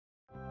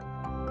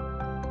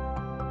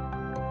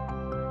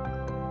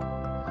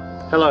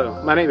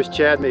Hello, my name is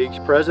Chad Meeks,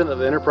 President of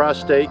the Enterprise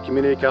State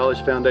Community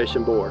College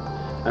Foundation Board.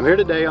 I'm here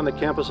today on the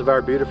campus of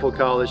our beautiful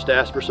college to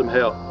ask for some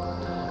help.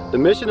 The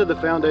mission of the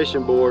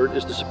Foundation Board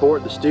is to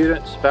support the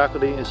students,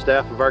 faculty, and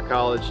staff of our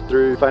college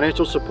through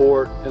financial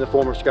support in the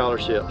form of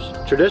scholarships.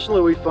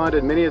 Traditionally, we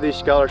funded many of these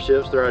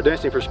scholarships through our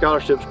Dancing for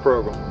Scholarships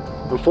program.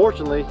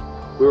 Unfortunately,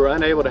 we were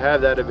unable to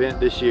have that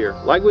event this year.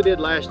 Like we did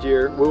last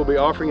year, we will be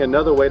offering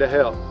another way to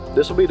help.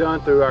 This will be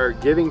done through our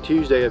Giving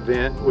Tuesday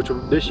event, which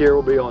this year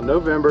will be on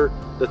November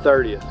the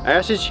 30th. I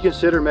ask that you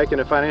consider making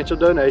a financial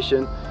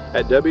donation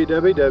at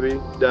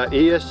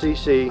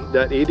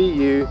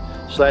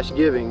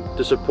www.escc.edu/giving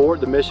to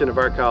support the mission of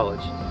our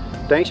college.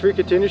 Thanks for your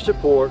continued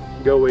support.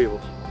 Go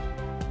Eagles!